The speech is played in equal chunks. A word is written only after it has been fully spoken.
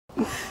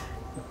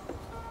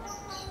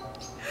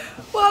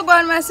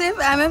Wagwan Massive,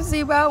 I'm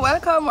Ziba.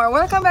 Welcome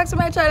back to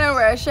my channel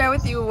where I share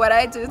with you what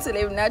I do to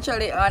live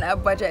naturally on a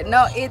budget.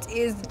 Now it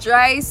is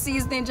dry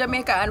season in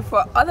Jamaica, and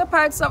for other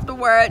parts of the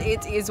world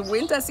it is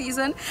winter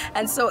season,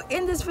 and so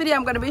in this video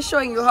I'm going to be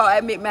showing you how I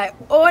make my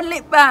own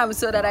lip balm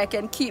so that I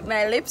can keep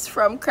my lips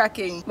from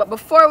cracking. But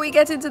before we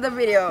get into the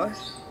video,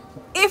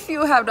 if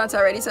you have not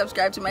already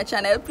subscribed to my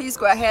channel, please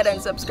go ahead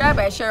and subscribe.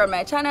 I share on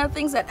my channel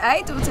things that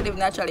I do to live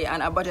naturally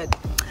on a budget.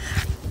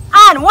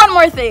 And one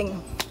more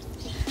thing,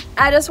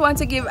 I just want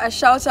to give a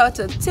shout out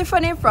to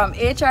Tiffany from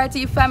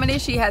HRT family.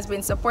 She has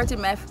been supporting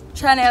my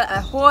channel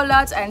a whole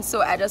lot, and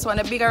so I just want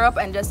to big her up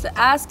and just to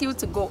ask you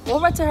to go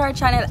over to her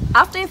channel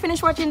after you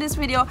finish watching this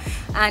video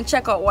and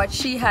check out what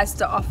she has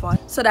to offer.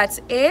 So that's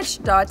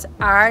h.r.t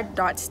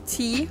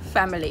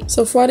family.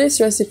 So for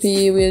this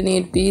recipe we'll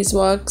need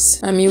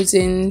beeswax. I'm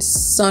using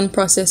sun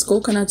processed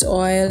coconut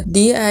oil,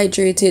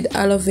 dehydrated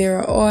aloe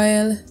vera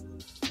oil,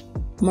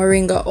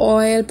 moringa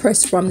oil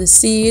pressed from the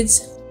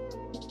seeds,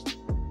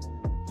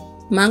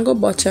 mango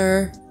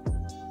butter,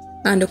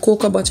 and the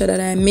cocoa butter that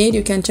I made.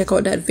 You can check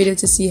out that video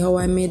to see how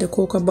I made the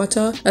cocoa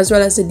butter, as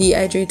well as the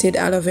dehydrated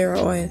aloe vera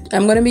oil.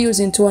 I'm going to be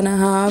using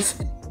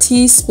 2.5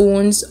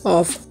 teaspoons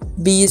of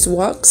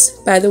beeswax.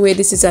 By the way,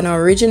 this is an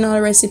original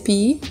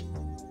recipe.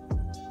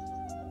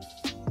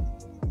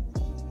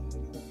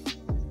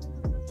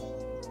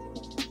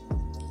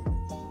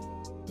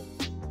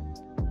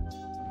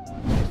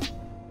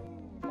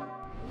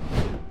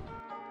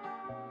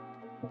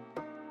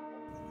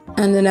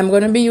 And then I'm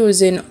going to be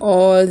using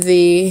all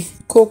the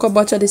cocoa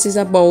butter. This is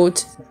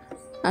about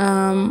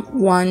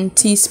 1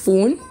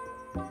 teaspoon.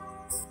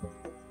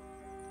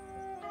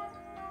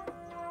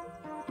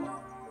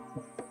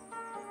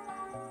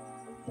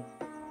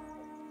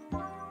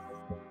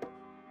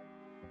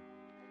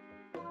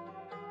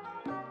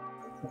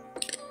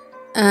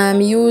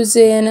 I'm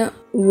using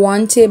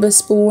 1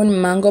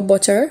 tablespoon mango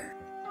butter.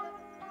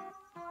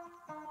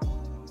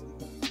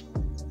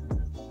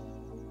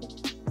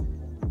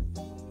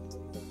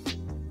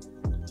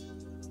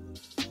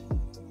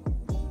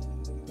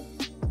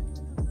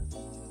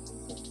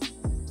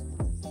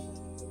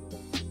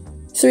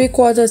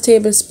 ¾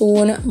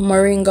 tablespoon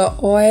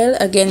moringa oil.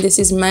 Again, this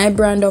is my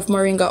brand of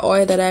moringa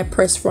oil that I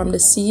pressed from the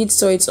seeds,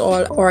 so it's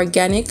all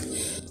organic.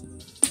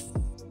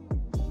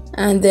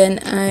 And then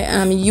I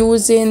am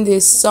using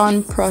this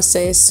sun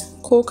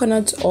processed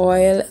coconut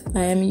oil.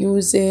 I am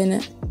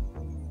using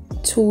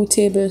 2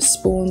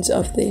 tablespoons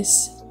of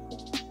this.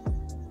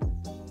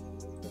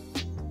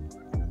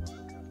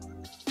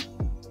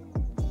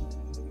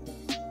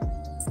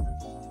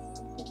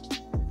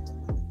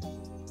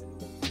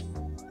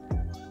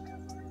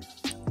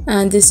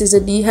 And this is a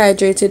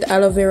dehydrated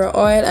aloe vera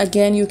oil.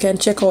 Again, you can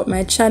check out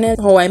my channel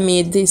how I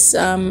made this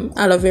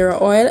aloe vera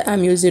oil.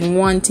 I'm using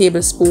 1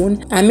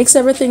 tablespoon. I mix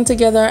everything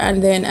together,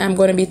 and then I'm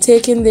going to be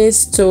taking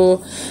this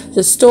to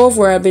the stove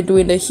where I'll be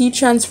doing the heat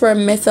transfer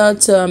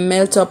method to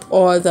melt up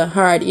all the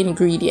hard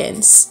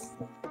ingredients.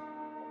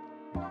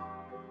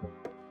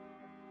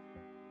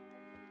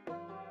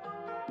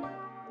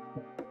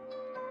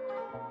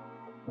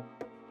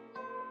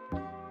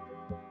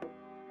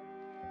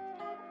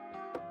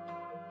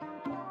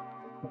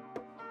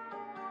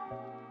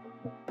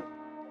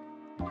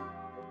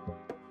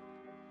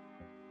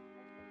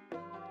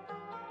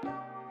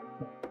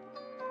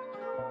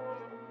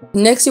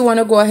 Next, you want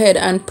to go ahead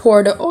and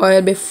pour the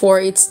oil before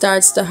it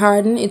starts to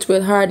harden. It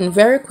will harden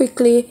very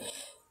quickly.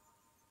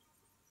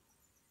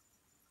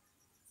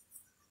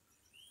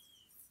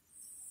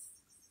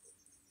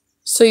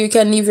 So you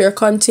can leave your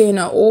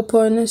container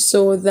open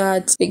so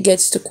that it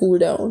gets to cool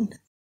down.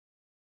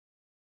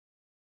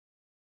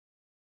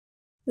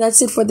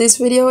 That's it for this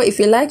video. If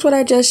you liked what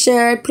I just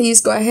shared,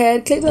 please go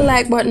ahead, click the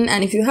like button,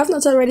 and if you have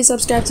not already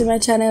subscribed to my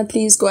channel,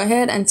 please go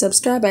ahead and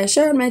subscribe. I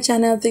share on my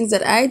channel things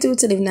that I do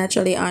to live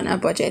naturally on a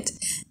budget.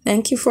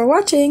 Thank you for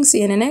watching. See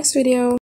you in the next video.